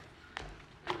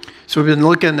So we've been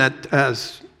looking at,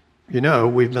 as you know,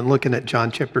 we've been looking at John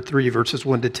chapter 3, verses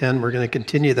 1 to 10. We're going to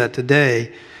continue that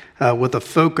today with a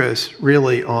focus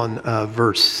really on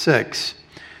verse 6.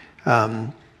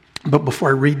 But before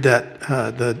I read that,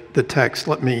 the text,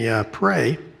 let me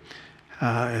pray,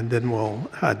 and then we'll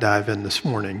dive in this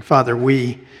morning. Father,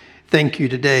 we thank you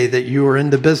today that you are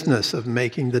in the business of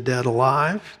making the dead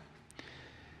alive,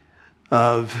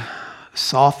 of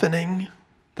softening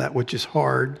that which is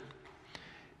hard,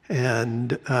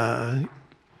 and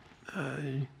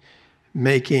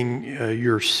making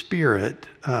your Spirit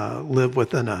live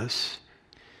within us.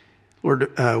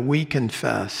 Lord, we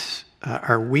confess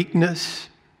our weakness,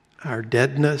 our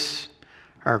deadness,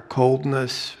 our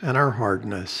coldness, and our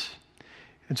hardness.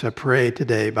 And so I pray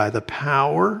today by the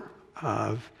power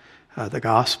of the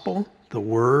gospel, the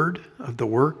word of the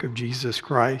work of Jesus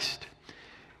Christ,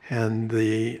 and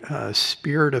the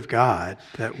Spirit of God,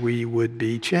 that we would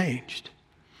be changed,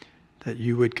 that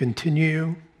you would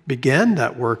begin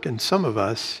that work in some of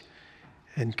us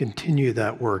and continue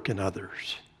that work in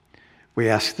others. We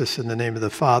ask this in the name of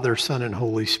the Father, Son, and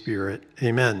Holy Spirit.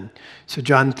 Amen. So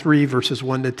John 3, verses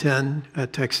 1 to 10,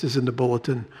 text is in the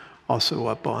bulletin, also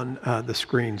up on the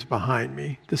screens behind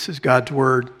me. This is God's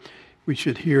word. We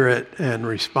should hear it and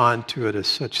respond to it as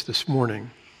such this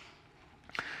morning.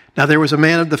 Now there was a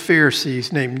man of the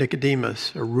Pharisees named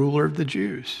Nicodemus, a ruler of the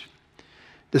Jews.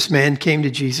 This man came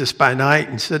to Jesus by night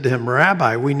and said to him,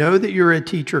 "Rabbi, we know that you're a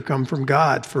teacher come from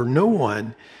God, for no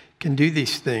one can do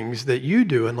these things that you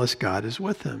do unless God is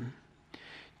with him."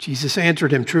 Jesus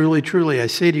answered him, "Truly, truly, I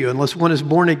say to you, unless one is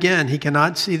born again, he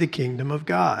cannot see the kingdom of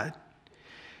God."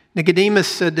 Nicodemus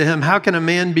said to him, "How can a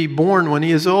man be born when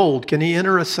he is old? Can he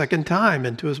enter a second time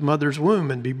into his mother's womb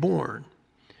and be born?"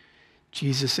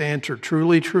 Jesus answered,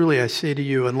 "Truly, truly, I say to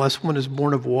you, unless one is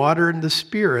born of water and the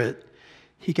Spirit,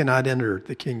 he cannot enter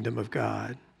the kingdom of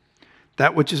God.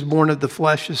 That which is born of the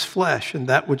flesh is flesh, and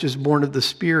that which is born of the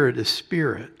Spirit is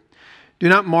spirit. Do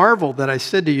not marvel that I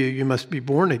said to you, you must be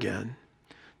born again.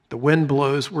 The wind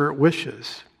blows where it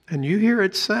wishes, and you hear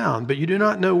its sound, but you do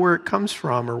not know where it comes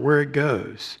from or where it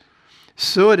goes.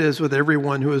 So it is with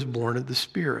everyone who is born of the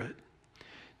Spirit."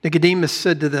 Nicodemus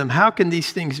said to them, "How can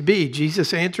these things be?"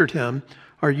 Jesus answered him,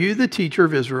 "Are you the teacher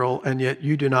of Israel, and yet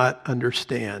you do not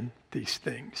understand these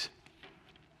things?"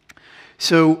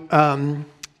 So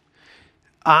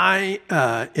I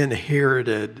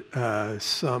inherited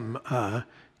some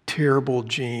terrible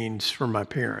genes from my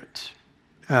parents.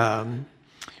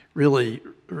 Really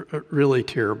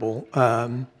terrible.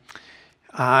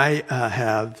 I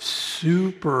have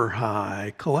super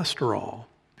high cholesterol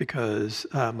because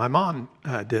my mom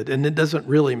did. And it doesn't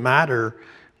really matter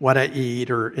what I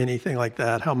eat or anything like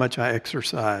that, how much I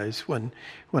exercise. When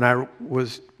I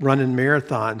was running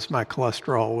marathons, my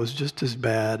cholesterol was just as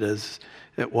bad as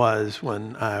it was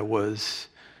when I was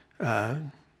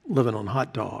living on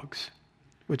hot dogs,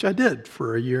 which I did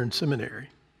for a year in seminary.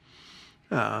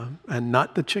 And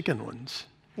not the chicken ones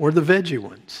or the veggie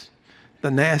ones,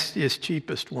 the nastiest,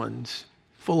 cheapest ones,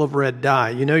 full of red dye.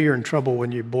 You know you're in trouble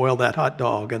when you boil that hot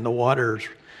dog and the water's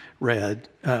red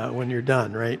when you're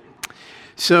done, right?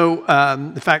 So,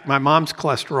 in fact, my mom's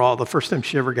cholesterol, the first time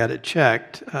she ever got it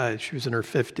checked, she was in her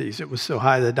 50s. It was so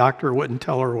high the doctor wouldn't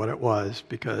tell her what it was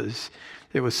because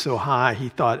it was so high he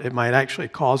thought it might actually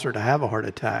cause her to have a heart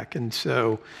attack. And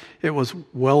so it was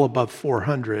well above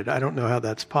 400. I don't know how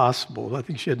that's possible. I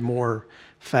think she had more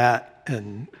fat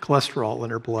and cholesterol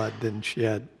in her blood than she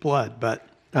had blood. But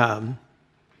so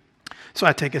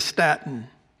I take a statin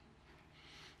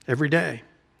every day.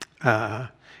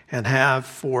 And have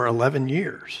for 11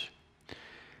 years.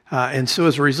 And so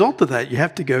as a result of that, you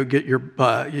have to go get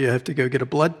a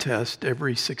blood test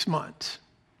every 6 months,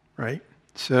 right?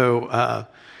 So,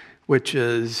 which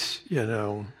is,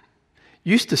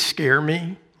 used to scare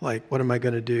me, like, what am I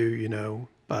going to do,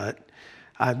 but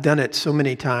I've done it so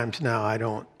many times now, I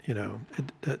don't,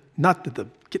 not that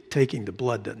taking the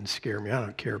blood doesn't scare me, I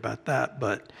don't care about that,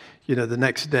 but, the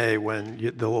next day when the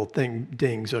little thing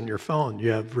dings on your phone,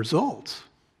 you have results.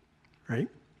 Right?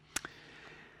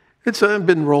 And so I've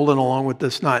been rolling along with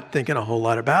this, not thinking a whole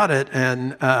lot about it.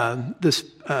 And this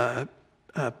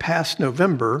past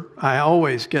November, I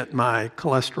always get my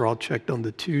cholesterol checked on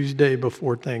the Tuesday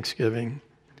before Thanksgiving.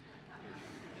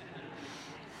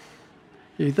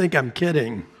 You think I'm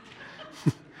kidding.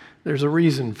 There's a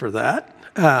reason for that.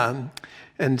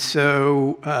 And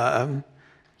so,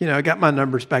 I got my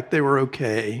numbers back. They were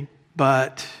okay.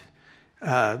 But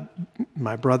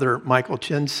my brother, Michael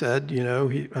Chin, said,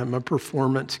 I'm a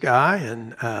performance guy,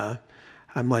 and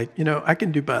I'm like, I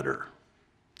can do better.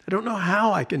 I don't know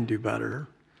how I can do better,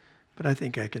 but I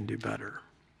think I can do better.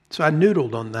 So I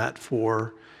noodled on that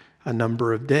for a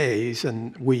number of days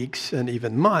and weeks and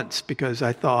even months because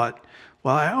I thought,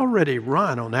 well, I already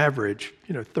run on average,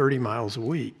 30 miles a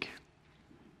week.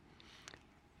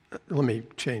 Let me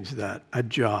change that. I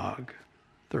jog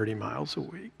 30 miles a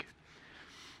week.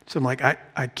 So I'm like,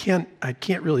 I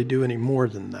can't really do any more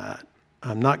than that.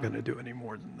 I'm not going to do any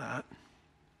more than that.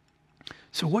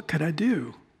 So what could I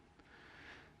do?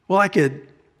 Well, I could,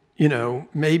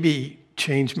 maybe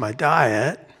change my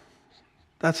diet.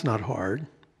 That's not hard.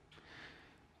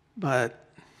 But,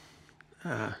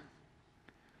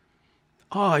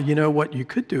 what you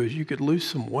could do is you could lose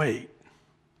some weight.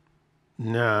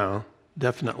 No,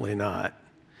 definitely not.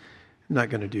 I'm not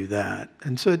going to do that.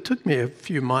 And so it took me a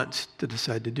few months to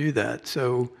decide to do that.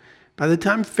 So by the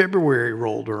time February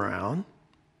rolled around,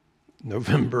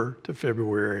 November to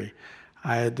February,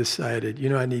 I had decided,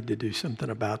 I need to do something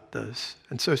about this.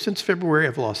 And so since February,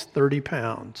 I've lost 30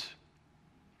 pounds.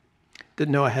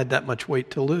 Didn't know I had that much weight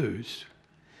to lose.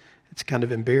 It's kind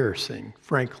of embarrassing,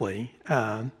 frankly.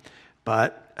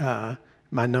 But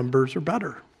my numbers are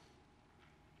better.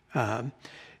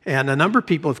 And a number of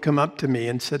people have come up to me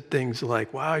and said things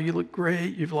like, wow, you look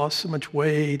great. You've lost so much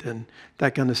weight and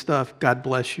that kind of stuff. God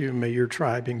bless you. May your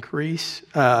tribe increase.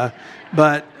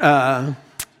 But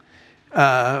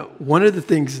one of the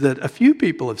things that a few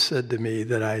people have said to me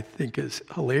that I think is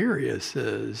hilarious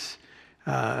is,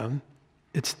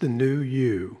 it's the new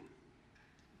you.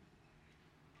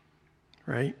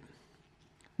 Right?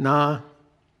 Nah,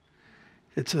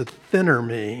 it's a thinner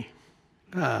me.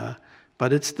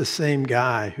 But it's the same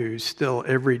guy who still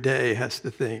every day has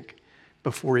to think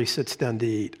before he sits down to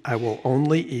eat, I will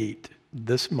only eat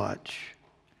this much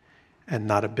and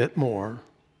not a bit more.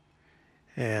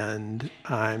 And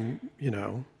I'm,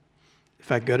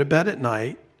 if I go to bed at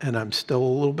night and I'm still a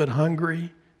little bit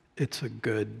hungry, it's a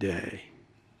good day,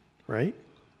 right?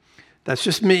 That's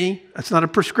just me. That's not a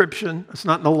prescription. That's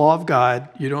not in the law of God.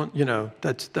 You don't,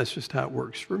 that's just how it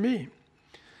works for me.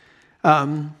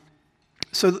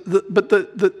 But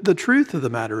the truth of the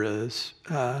matter is,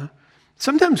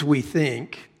 sometimes we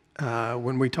think,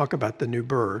 when we talk about the new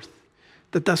birth,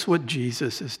 that that's what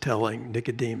Jesus is telling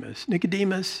Nicodemus.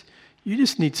 Nicodemus, you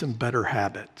just need some better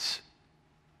habits.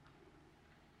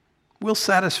 We'll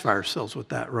satisfy ourselves with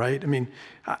that, right? I mean,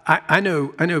 I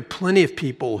know plenty of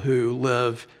people who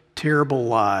live terrible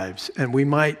lives, and we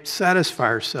might satisfy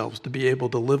ourselves to be able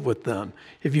to live with them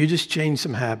if you just change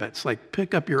some habits, like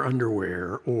pick up your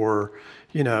underwear or,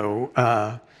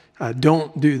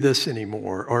 don't do this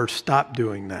anymore or stop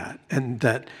doing that, and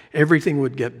that everything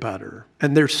would get better.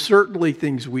 And there's certainly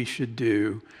things we should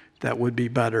do that would be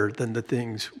better than the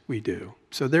things we do.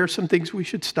 So there are some things we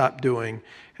should stop doing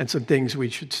and some things we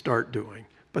should start doing,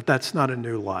 but that's not a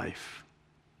new life.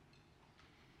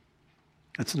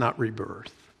 That's not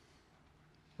rebirth.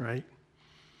 Right?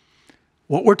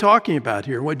 What we're talking about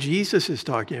here, what Jesus is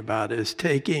talking about, is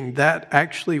taking that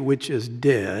actually which is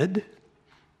dead,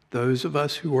 those of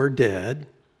us who are dead,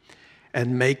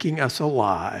 and making us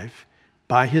alive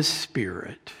by his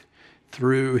Spirit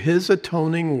through his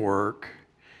atoning work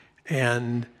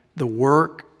and the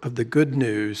work of the good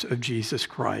news of Jesus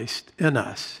Christ in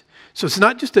us. So it's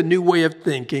not just a new way of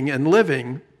thinking and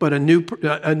living, but a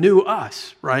new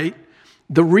us, right?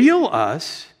 The real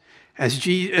us, as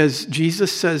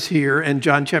Jesus says here in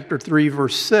John chapter 3,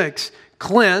 verse 6,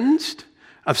 cleansed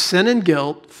of sin and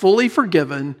guilt, fully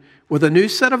forgiven, with a new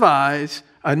set of eyes,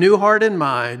 a new heart and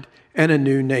mind, and a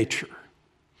new nature.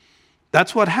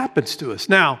 That's what happens to us.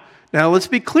 Now let's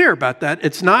be clear about that.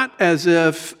 It's not as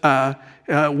if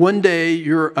one day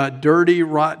you're a dirty,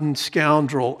 rotten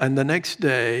scoundrel, and the next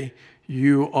day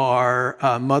you are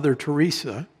Mother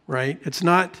Teresa, right? It's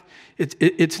not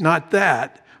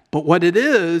that. But what it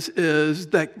is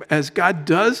that as God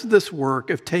does this work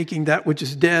of taking that which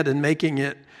is dead and making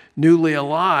it newly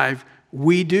alive,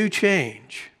 we do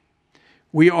change.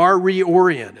 We are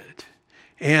reoriented.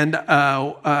 And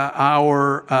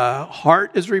our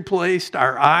heart is replaced,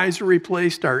 our eyes are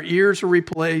replaced, our ears are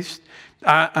replaced,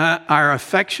 our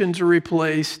affections are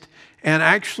replaced, and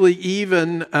actually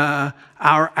even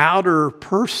our outer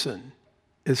person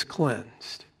is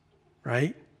cleansed,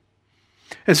 right?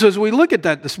 And so as we look at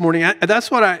that this morning,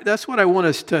 that's what I want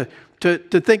us to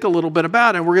think a little bit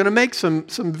about, and we're going to make some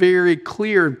very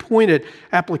clear and pointed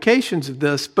applications of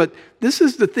this. But this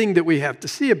is the thing that we have to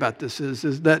see about this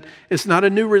is that it's not a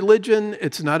new religion,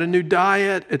 it's not a new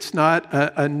diet, it's not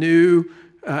a new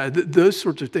those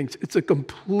sorts of things. It's a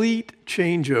complete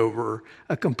changeover,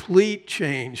 a complete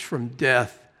change from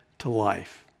death to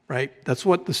life. Right? That's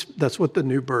what the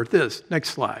new birth is. Next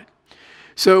slide.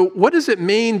 So what does it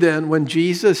mean then when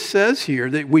Jesus says here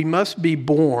that we must be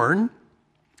born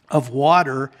of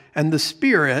water and the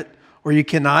Spirit, or you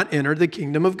cannot enter the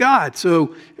kingdom of God?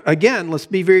 So again, let's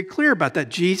be very clear about that.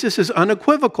 Jesus is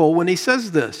unequivocal when he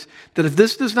says this, that if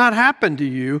this does not happen to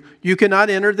you, you cannot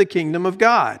enter the kingdom of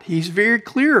God. He's very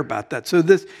clear about that. So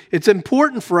it's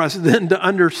important for us then to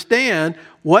understand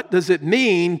what does it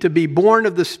mean to be born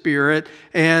of the Spirit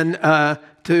and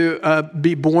to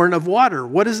be born of water.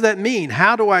 What does that mean?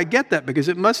 How do I get that? Because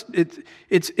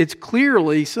it's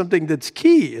clearly something that's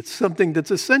key. It's something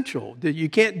that's essential. That you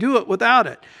can't do it without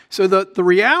it. So the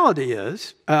reality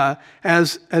is,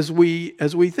 as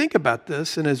we think about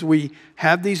this, and as we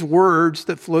have these words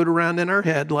that float around in our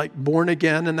head, like born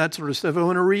again and that sort of stuff, I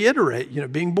want to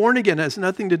reiterate, being born again has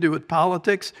nothing to do with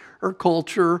politics or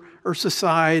culture or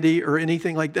society or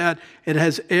anything like that. It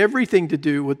has everything to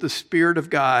do with the Spirit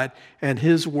of God and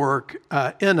His work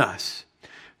in us.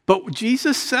 But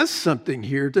Jesus says something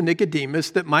here to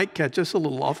Nicodemus that might catch us a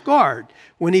little off guard.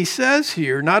 When he says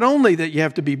here, not only that you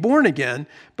have to be born again,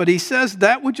 but he says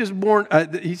that which is born,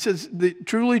 he says,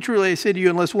 truly, truly, I say to you,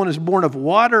 unless one is born of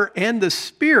water and the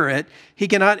Spirit, he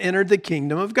cannot enter the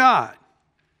kingdom of God.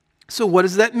 So what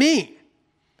does that mean?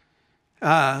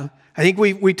 I think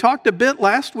we talked a bit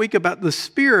last week about the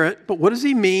Spirit, but what does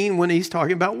he mean when he's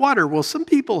talking about water? Well, some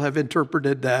people have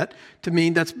interpreted that to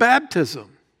mean that's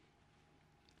baptism,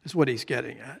 is what he's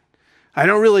getting at. I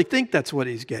don't really think that's what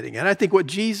he's getting at. I think what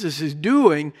Jesus is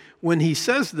doing when he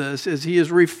says this is he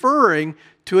is referring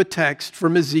to a text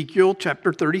from Ezekiel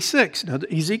chapter 36. Now,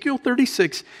 Ezekiel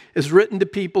 36 is written to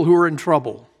people who are in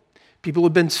trouble, people who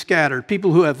have been scattered,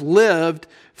 people who have lived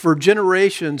for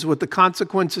generations with the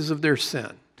consequences of their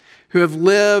sin, who have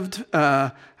lived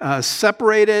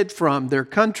separated from their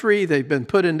country. They've been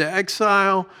put into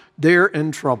exile. They're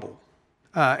in trouble.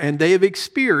 And they have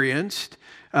experienced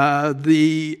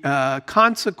the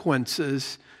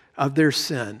consequences of their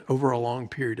sin over a long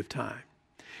period of time.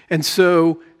 And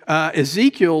so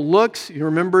Ezekiel looks, you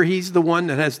remember he's the one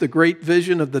that has the great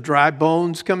vision of the dry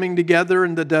bones coming together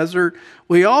in the desert.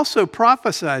 Well, he also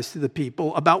prophesies to the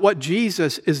people about what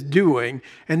Jesus is doing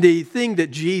and the thing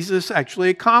that Jesus actually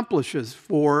accomplishes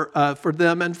for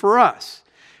them and for us.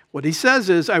 What he says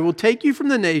is, I will take you from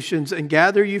the nations and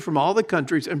gather you from all the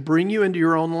countries and bring you into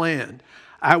your own land.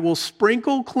 I will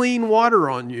sprinkle clean water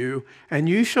on you, and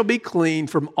you shall be clean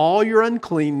from all your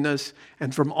uncleanness,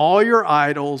 and from all your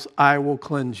idols I will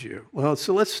cleanse you. Well,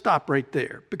 so let's stop right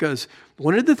there, because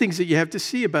one of the things that you have to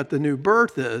see about the new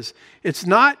birth is it's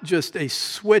not just a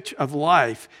switch of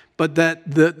life, but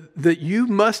that you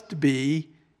must be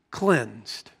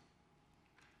cleansed.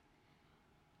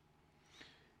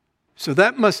 So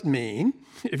that must mean,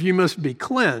 if you must be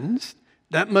cleansed,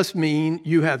 that must mean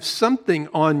you have something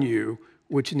on you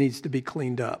which needs to be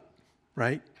cleaned up,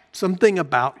 right? Something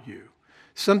about you,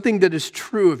 something that is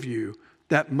true of you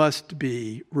that must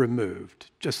be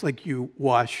removed, just like you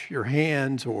wash your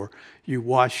hands or you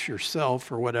wash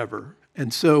yourself or whatever.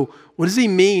 And so what does he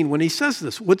mean when he says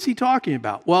this? What's he talking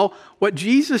about? Well, what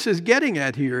Jesus is getting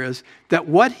at here is that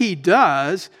what he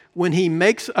does when he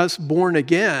makes us born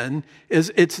again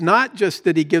is it's not just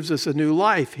that he gives us a new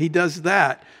life. He does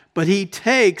that. But he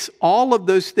takes all of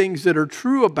those things that are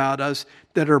true about us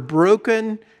that are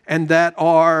broken and that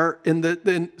are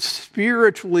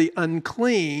spiritually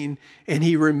unclean, and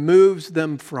he removes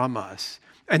them from us.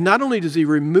 And not only does he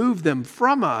remove them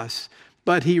from us,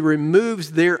 but he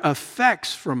removes their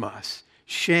effects from us.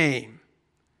 Shame,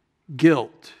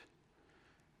 guilt,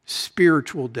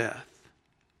 spiritual death.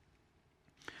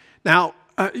 Now,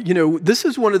 this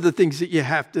is one of the things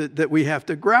that we have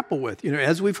to grapple with.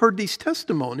 As we've heard these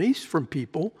testimonies from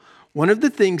people, one of the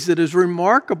things that is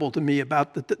remarkable to me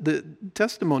about the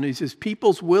testimonies is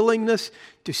people's willingness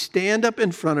to stand up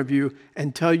in front of you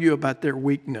and tell you about their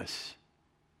weakness,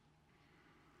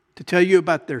 to tell you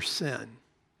about their sin,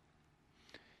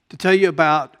 to tell you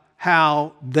about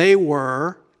how they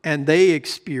were and they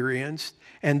experienced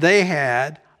and they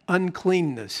had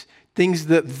uncleanness. Things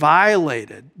that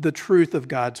violated the truth of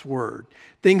God's word,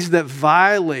 things that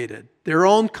violated their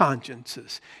own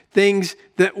consciences, things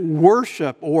that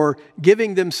worship or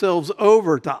giving themselves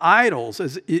over to idols,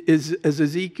 as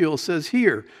Ezekiel says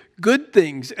here, good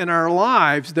things in our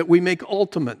lives that we make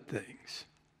ultimate things.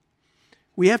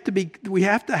 We have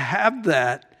to have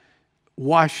that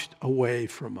washed away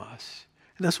from us.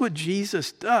 And that's what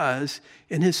Jesus does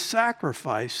in his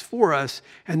sacrifice for us.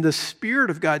 And the Spirit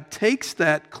of God takes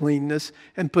that cleanness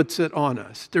and puts it on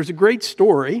us. There's a great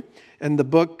story in the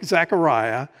book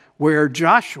Zechariah where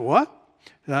Joshua,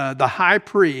 the high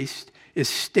priest, is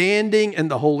standing in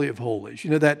the Holy of Holies.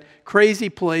 You know, that crazy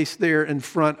place there in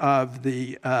front of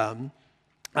the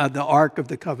Ark of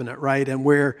the Covenant, right? And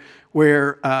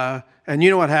and you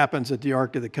know what happens at the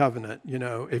Ark of the Covenant? You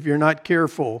know, if you're not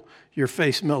careful, your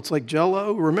face melts like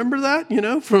Jell-O. Remember that? You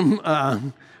know,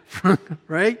 from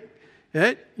right?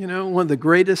 You know, one of the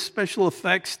greatest special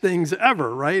effects things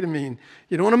ever, right? I mean,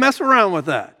 you don't want to mess around with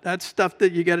that. That's stuff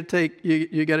that you got to take.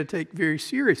 You got to take very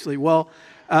seriously. Well,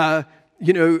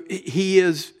 you know, he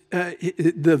is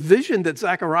the vision that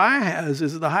Zechariah has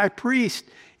is the high priest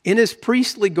in his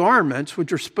priestly garments,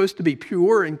 which are supposed to be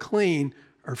pure and clean,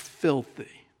 are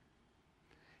filthy,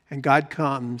 and God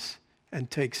comes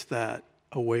and takes that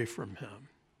away from him.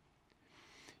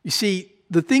 You see,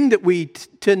 the thing that we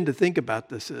tend to think about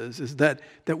this is that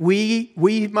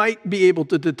we might be able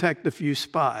to detect a few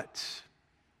spots.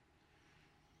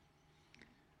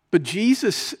 But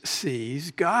Jesus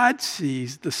sees, God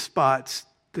sees the spots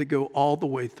that go all the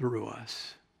way through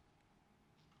us.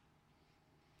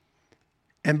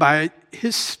 And by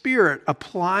his Spirit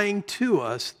applying to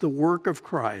us the work of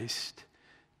Christ,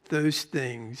 those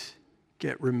things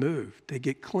get removed, they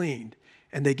get cleaned,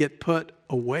 and they get put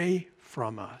away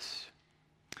from us.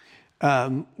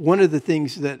 One of the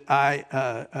things I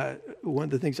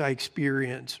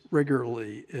experience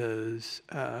regularly is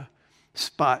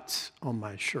spots on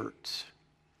my shirts.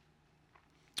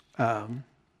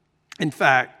 In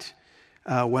fact,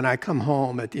 when I come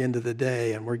home at the end of the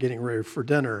day and we're getting ready for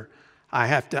dinner, I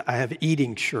have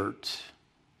eating shirts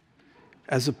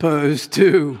as opposed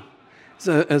to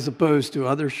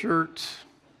other shirts.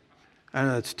 I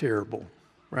know that's terrible,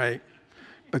 right?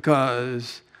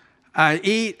 Because I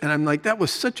eat and I'm like, that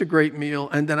was such a great meal.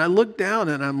 And then I look down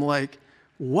and I'm like,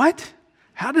 what?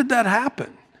 How did that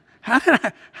happen?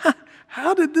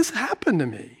 How did this happen to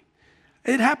me?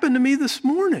 It happened to me this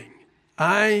morning.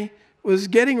 I was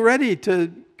getting ready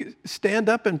to stand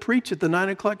up and preach at the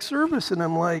 9:00 service. And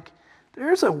I'm like,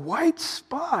 there's a white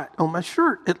spot on my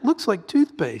shirt. It looks like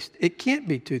toothpaste. It can't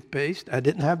be toothpaste. I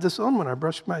didn't have this on when I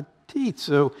brushed my teeth.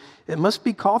 So it must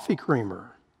be coffee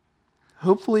creamer.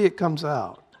 Hopefully it comes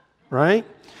out, right?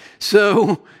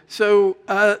 So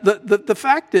the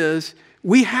fact is,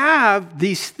 we have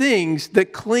these things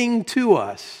that cling to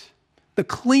us. The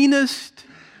cleanest,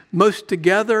 most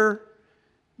together,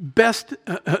 best,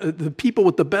 the people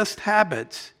with the best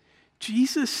habits.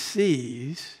 Jesus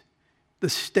sees the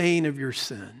stain of your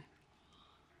sin,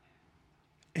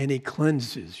 and he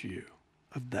cleanses you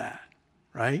of that,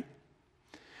 right?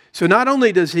 So not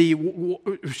only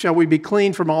shall we be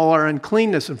clean from all our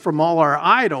uncleanness and from all our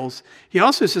idols, he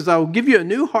also says, I will give you a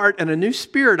new heart and a new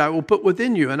spirit I will put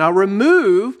within you, and I'll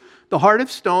remove the heart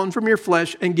of stone from your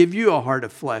flesh and give you a heart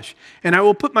of flesh. And I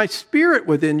will put my spirit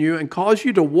within you and cause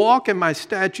you to walk in my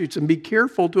statutes and be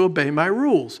careful to obey my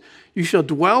rules. You shall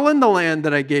dwell in the land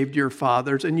that I gave to your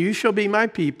fathers, and you shall be my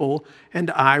people,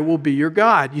 and I will be your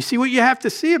God. You see, what you have to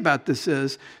see about this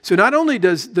is, so not only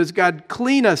does God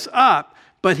clean us up,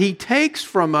 but he takes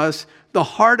from us the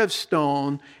heart of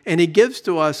stone, and he gives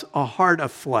to us a heart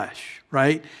of flesh,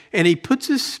 right? And he puts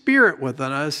his spirit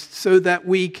within us so that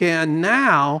we can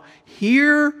now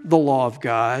hear the law of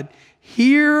God,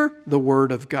 hear the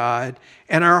word of God,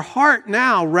 and our heart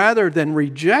now, rather than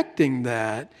rejecting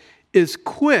that, is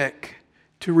quick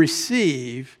to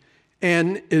receive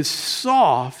and is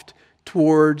soft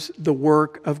towards the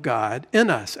work of God in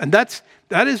us. And that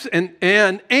is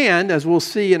as we'll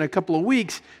see in a couple of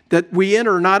weeks, that we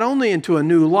enter not only into a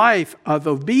new life of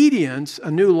obedience,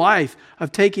 a new life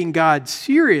of taking God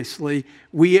seriously,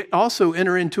 we also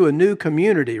enter into a new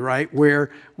community, right? Where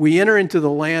we enter into the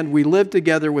land, we live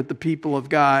together with the people of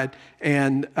God,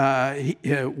 and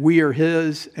we are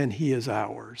his and he is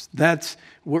ours.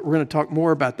 We're going to talk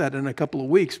more about that in a couple of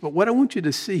weeks. But what I want you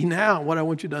to see now, what I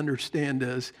want you to understand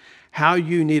is how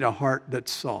you need a heart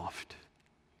that's soft.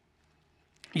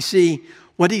 You see,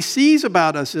 what he sees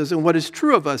about us is, and what is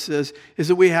true of us is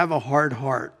that we have a hard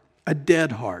heart, a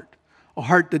dead heart, a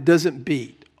heart that doesn't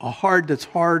beat, a heart that's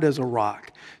hard as a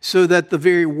rock, so that the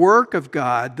very work of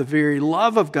God, the very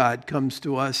love of God comes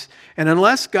to us. And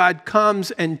unless God comes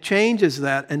and changes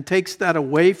that and takes that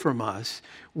away from us,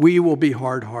 we will be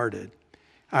hard-hearted.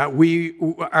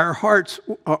 Our hearts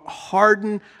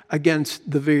harden against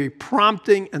the very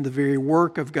prompting and the very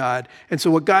work of God. And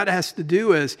so what God has to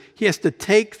do is he has to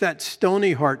take that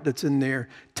stony heart that's in there,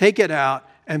 take it out,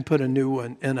 and put a new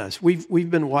one in us. We've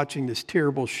been watching this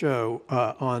terrible show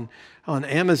on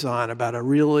Amazon about a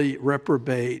really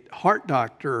reprobate heart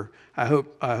doctor. I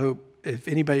hope if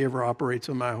anybody ever operates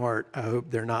on my heart, I hope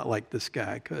they're not like this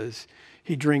guy, because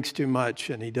he drinks too much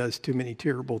and he does too many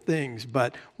terrible things.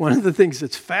 But one of the things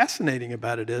that's fascinating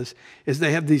about it is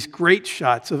they have these great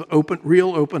shots of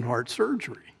real open heart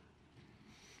surgery.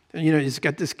 And, he's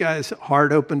got this guy's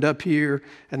heart opened up here,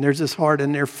 and there's this heart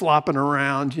in there flopping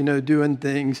around, doing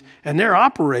things, and they're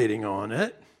operating on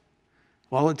it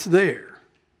while it's there.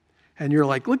 And you're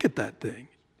like, look at that thing.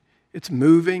 It's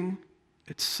moving,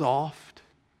 it's soft,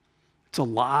 it's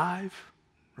alive,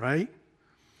 right?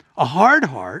 A hard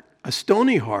heart, a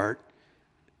stony heart,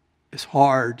 is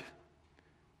hard,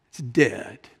 it's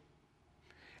dead.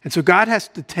 And so God has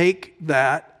to take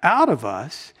that out of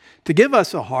us to give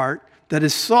us a heart that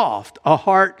is soft, a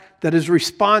heart that is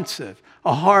responsive,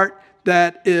 a heart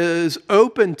that is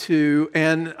open to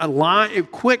and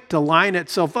quick to line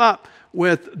itself up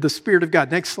with the Spirit of God.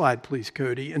 Next slide, please,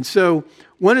 Cody. And so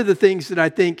one of the things that I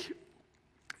think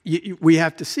we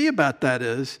have to see about that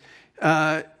is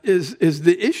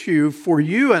the issue for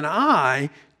you and I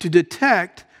to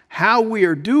detect how we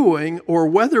are doing or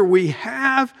whether we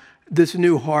have this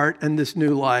new heart and this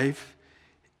new life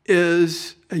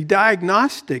is a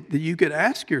diagnostic that you could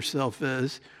ask yourself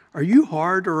is, are you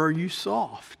hard or are you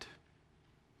soft?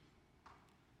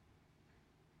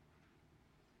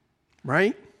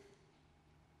 Right?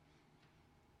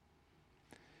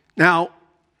 Now,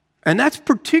 and that's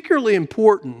particularly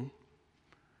important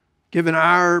given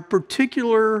our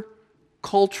particular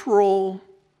cultural,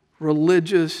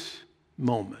 religious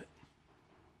moment.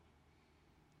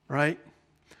 Right?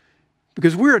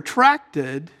 Because we're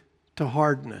attracted to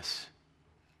hardness.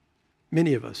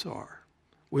 Many of us are.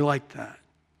 We like that.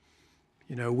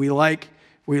 We like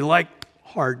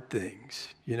hard things,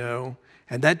 and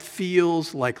that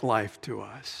feels like life to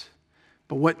us.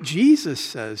 But what Jesus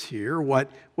says here, what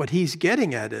he's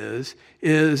getting at is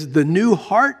the new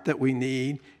heart that we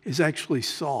need is actually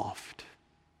soft.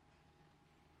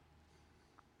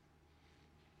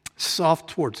 Soft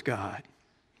towards God,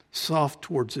 soft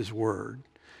towards his word,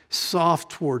 soft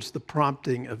towards the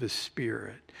prompting of his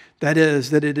Spirit. That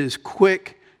it is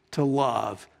quick to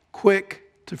love, quick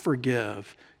to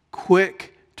forgive,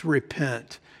 quick to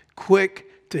repent, quick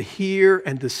to hear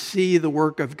and to see the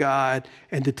work of God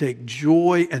and to take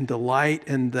joy and delight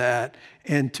in that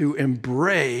and to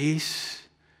embrace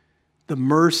the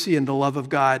mercy and the love of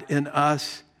God in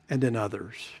us and in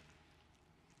others.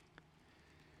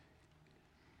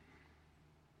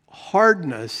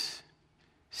 Hardness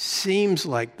seems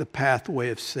like the pathway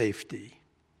of safety.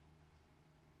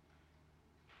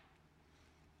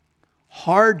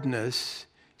 Hardness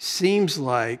seems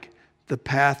like the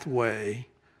pathway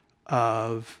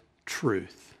of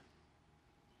truth.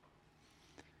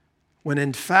 When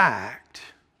in fact,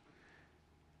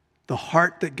 the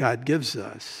heart that God gives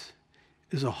us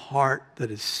is a heart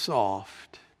that is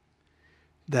soft,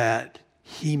 that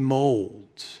he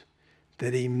molds,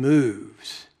 that he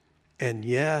moves, and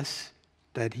yes,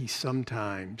 that he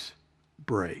sometimes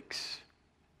breaks.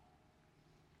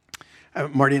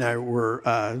 Marty and I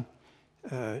were,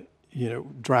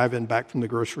 driving back from the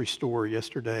grocery store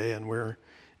yesterday,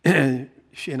 and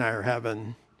she and I are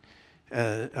having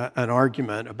an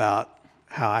argument about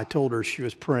how I told her she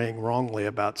was praying wrongly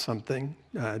about something.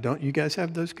 Don't you guys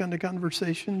have those kind of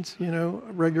conversations,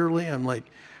 regularly? I'm like,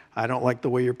 I don't like the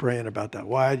way you're praying about that.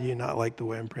 Why do you not like the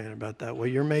way I'm praying about that? Well,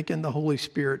 you're making the Holy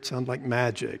Spirit sound like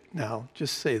magic. Now,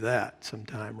 just say that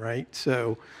sometime, right?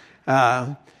 So,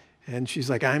 and she's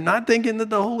like, I'm not thinking that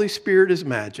the Holy Spirit is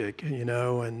magic,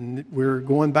 and we're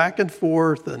going back and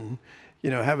forth and,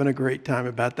 having a great time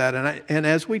about that. And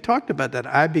as we talked about that,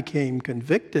 I became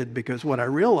convicted because what I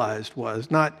realized was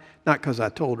not because I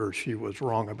told her she was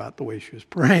wrong about the way she was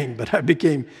praying, but I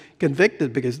became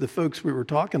convicted because the folks we were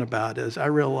talking about is I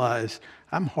realized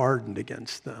I'm hardened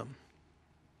against them.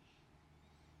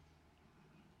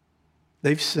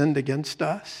 They've sinned against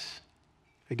us,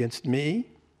 against me,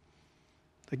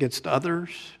 against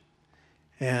others,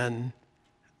 and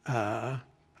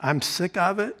I'm sick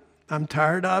of it. I'm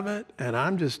tired of it, and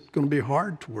I'm just going to be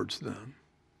hard towards them.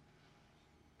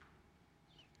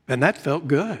 And that felt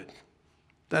good.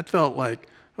 That felt like,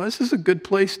 well, this is a good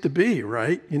place to be,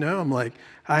 right? I'm like,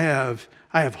 I have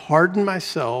hardened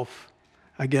myself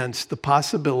against the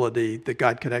possibility that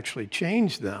God could actually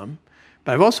change them,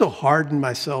 but I've also hardened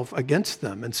myself against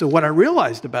them. And so what I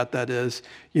realized about that is,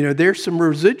 there's some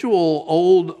residual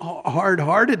old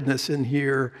hard-heartedness in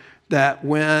here that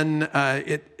when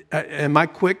am I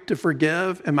quick to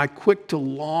forgive? Am I quick to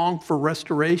long for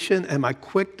restoration? Am I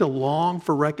quick to long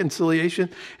for reconciliation?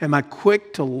 Am I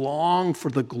quick to long for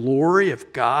the glory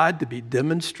of God to be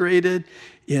demonstrated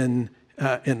in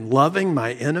loving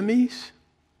my enemies?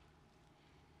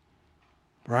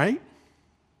 Right?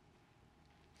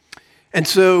 And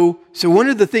so one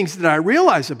of the things that I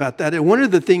realize about that, and one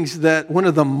of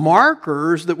the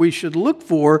markers that we should look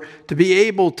for to be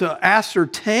able to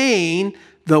ascertain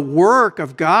the work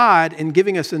of God in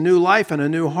giving us a new life and a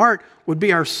new heart would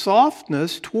be our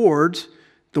softness towards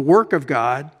the work of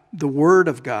God, the Word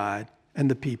of God, and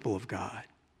the people of God.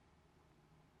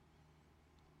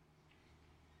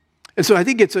 And so I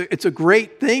think it's a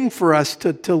great thing for us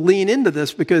to lean into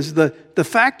this, because the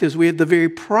fact is we have the very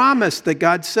promise that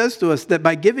God says to us that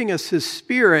by giving us His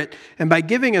Spirit and by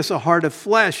giving us a heart of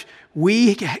flesh,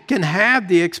 we can have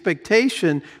the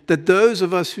expectation that those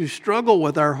of us who struggle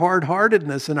with our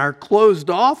hard-heartedness and our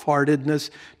closed-off-heartedness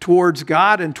towards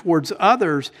God and towards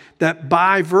others, that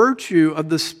by virtue of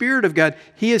the Spirit of God,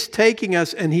 He is taking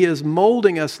us and He is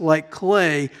molding us like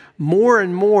clay more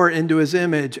and more into His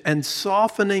image and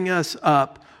softening us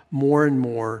up more and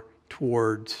more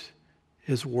towards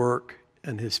His work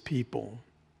and His people.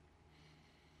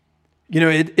 You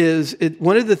know,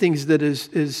 one of the things that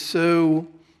is so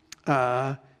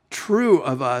true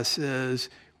of us is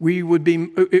we're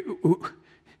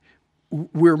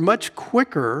much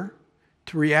quicker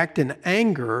to react in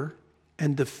anger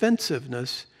and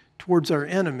defensiveness towards our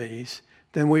enemies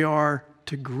than we are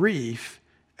to grief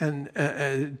and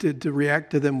to react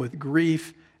to them with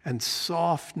grief and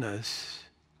softness.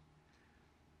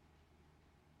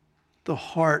 The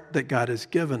heart that God has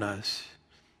given us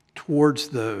towards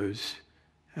those,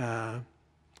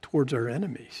 towards our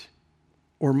enemies,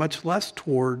 or much less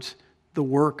towards the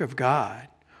work of God,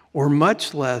 or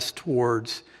much less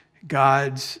towards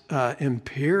God's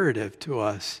imperative to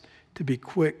us to be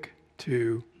quick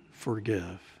to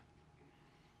forgive.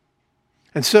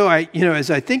 And so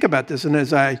as I think about this, and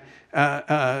as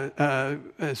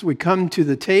we come to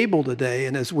the table today,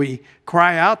 and as we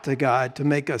cry out to God to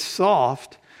make us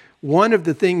soft, one of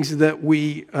the things that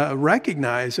we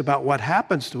recognize about what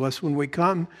happens to us when we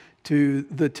come to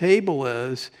the table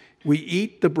is we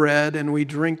eat the bread and we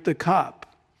drink the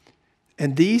cup.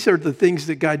 And these are the things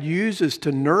that God uses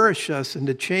to nourish us and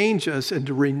to change us and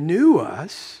to renew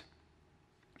us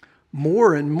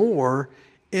more and more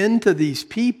into these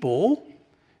people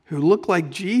who look like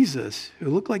Jesus, who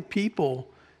look like people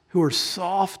who are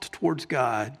soft towards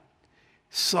God,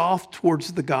 soft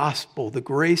towards the gospel, the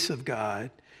grace of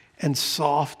God, and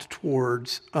soft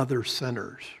towards other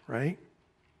sinners, right?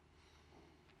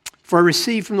 For I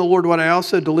received from the Lord what I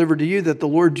also delivered to you, that the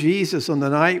Lord Jesus, on the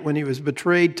night when He was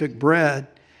betrayed, took bread,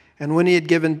 and when He had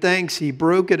given thanks, He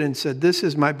broke it and said, "This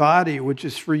is my body, which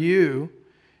is for you.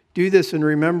 Do this in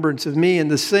remembrance of me." In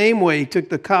the same way, He took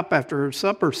the cup after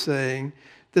supper, saying,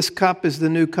 "This cup is the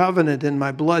new covenant in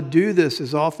my blood. Do this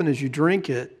as often as you drink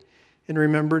it in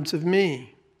remembrance of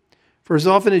me. For as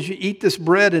often as you eat this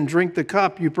bread and drink the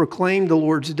cup, you proclaim the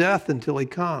Lord's death until He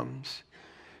comes.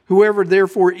 Whoever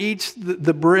therefore eats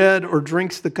the bread or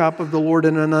drinks the cup of the Lord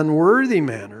in an unworthy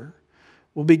manner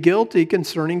will be guilty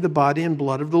concerning the body and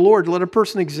blood of the Lord. Let a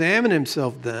person examine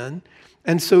himself then,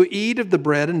 and so eat of the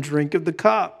bread and drink of the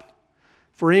cup.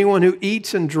 For anyone who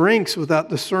eats and drinks without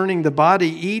discerning the body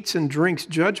eats and drinks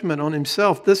judgment on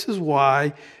himself. This is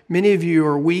why many of you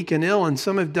are weak and ill, and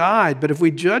some have died. But if we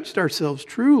judged ourselves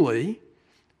truly,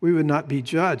 we would not be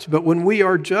judged. But when we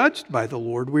are judged by the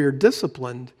Lord, we are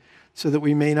disciplined, so that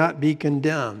we may not be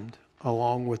condemned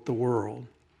along with the world.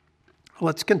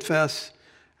 Let's confess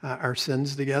our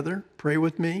sins together. Pray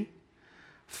with me.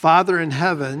 Father in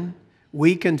heaven,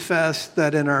 we confess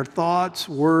that in our thoughts,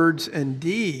 words, and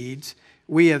deeds,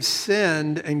 we have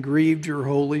sinned and grieved your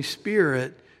Holy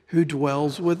Spirit who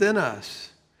dwells within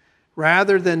us.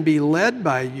 Rather than be led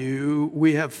by you,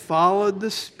 we have followed the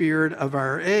spirit of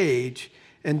our age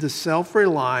into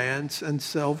self-reliance and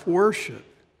self-worship.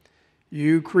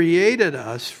 You created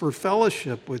us for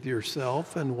fellowship with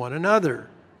yourself and one another,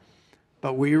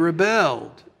 but we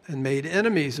rebelled and made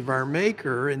enemies of our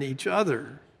Maker and each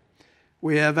other.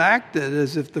 We have acted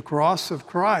as if the cross of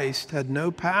Christ had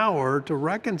no power to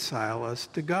reconcile us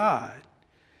to God.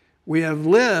 We have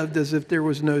lived as if there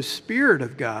was no Spirit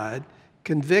of God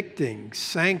convicting,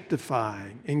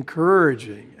 sanctifying,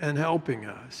 encouraging, and helping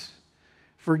us.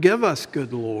 Forgive us,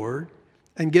 good Lord,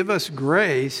 and give us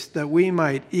grace that we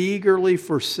might eagerly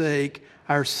forsake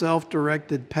our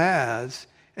self-directed paths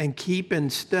and keep in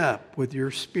step with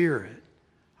your Spirit.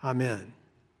 Amen.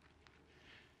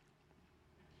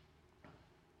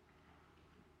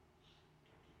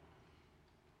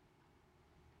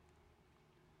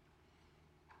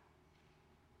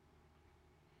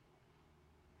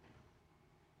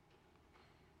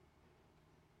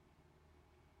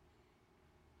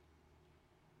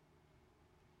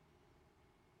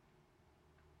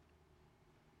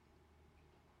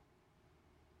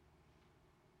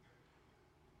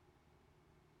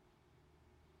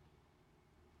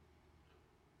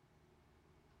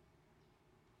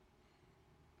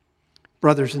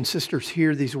 Brothers and sisters,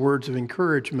 hear these words of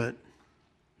encouragement.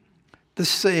 This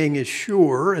saying is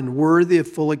sure and worthy of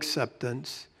full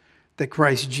acceptance, that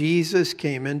Christ Jesus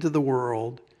came into the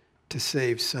world to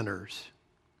save sinners.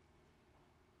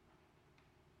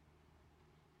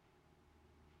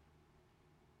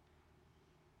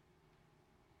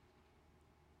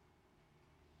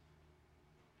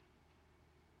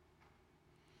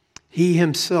 He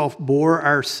himself bore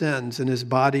our sins in his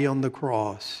body on the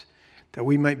cross, that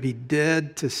we might be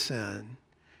dead to sin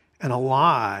and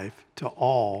alive to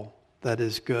all that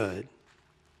is good.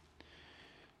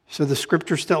 So the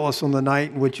scriptures tell us on the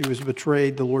night in which he was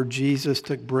betrayed, the Lord Jesus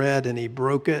took bread and he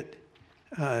broke it,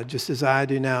 just as I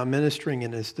do now, ministering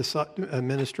in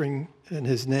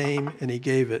his name, and he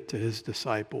gave it to his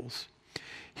disciples.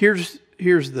 Here's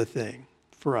the thing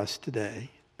for us today.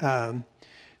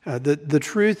 The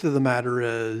truth of the matter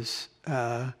is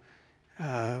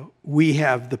we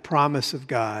have the promise of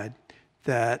God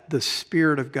that the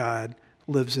Spirit of God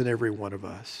lives in every one of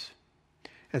us.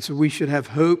 And so we should have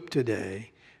hope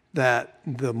today that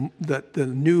the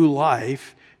new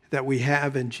life that we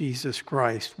have in Jesus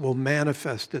Christ will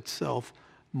manifest itself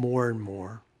more and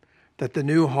more. That the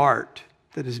new heart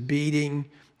that is beating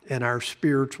in our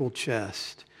spiritual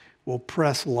chest will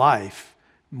press life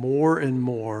more and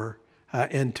more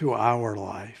into our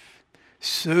life,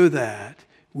 so that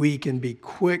we can be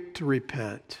quick to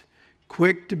repent,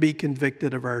 quick to be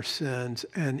convicted of our sins,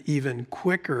 and even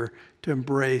quicker to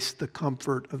embrace the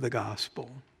comfort of the gospel.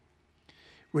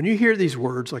 When you hear these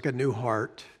words like a new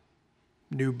heart,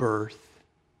 new birth,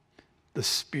 the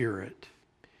Spirit,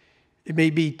 you may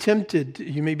be tempted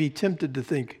to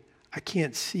think, I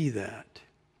can't see that.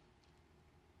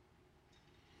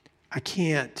 I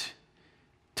can't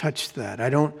touch that. I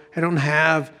don't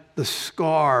have the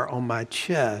scar on my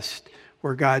chest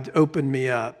where God opened me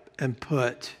up and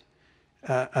put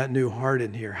a new heart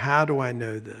in here. How do I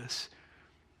know this?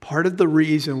 Part of the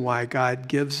reason why God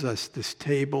gives us this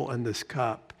table and this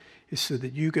cup is so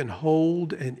that you can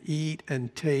hold and eat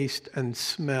and taste and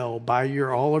smell by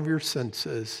all of your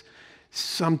senses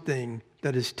something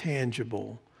that is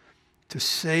tangible, to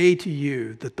say to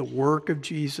you that the work of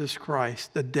Jesus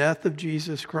Christ, the death of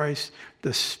Jesus Christ,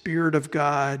 the Spirit of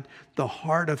God, the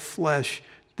heart of flesh,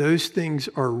 those things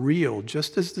are real,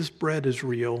 just as this bread is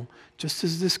real, just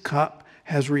as this cup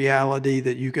has reality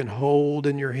that you can hold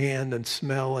in your hand and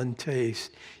smell and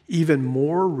taste. Even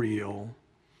more real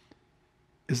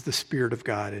is the Spirit of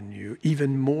God in you.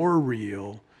 Even more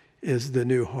real is the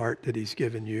new heart that he's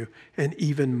given you. And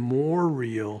even more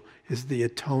real is the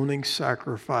atoning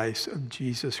sacrifice of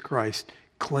Jesus Christ,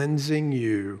 cleansing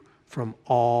you from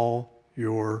all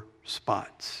your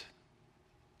spots.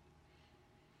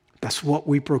 That's what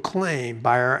we proclaim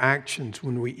by our actions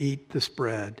when we eat this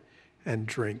bread and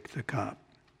drink the cup.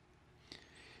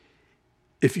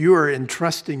 If you are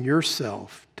entrusting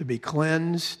yourself to be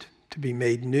cleansed, to be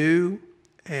made new,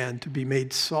 and to be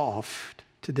made soft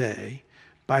today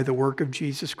by the work of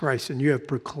Jesus Christ, and you have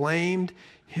proclaimed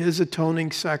his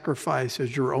atoning sacrifice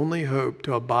as your only hope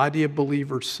to a body of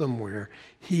believers somewhere,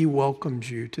 he welcomes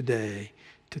you today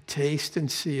to taste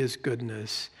and see his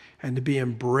goodness and to be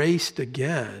embraced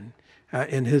again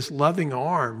in his loving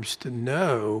arms, to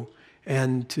know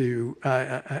and to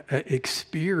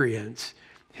experience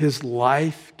his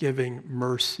life-giving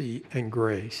mercy and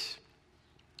grace.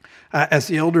 As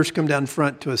the elders come down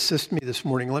front to assist me this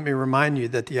morning, let me remind you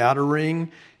that the outer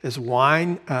ring is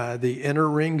wine. The inner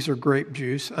rings are grape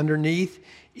juice. Underneath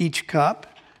each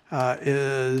cup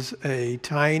is a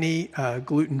tiny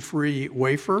gluten-free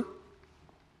wafer.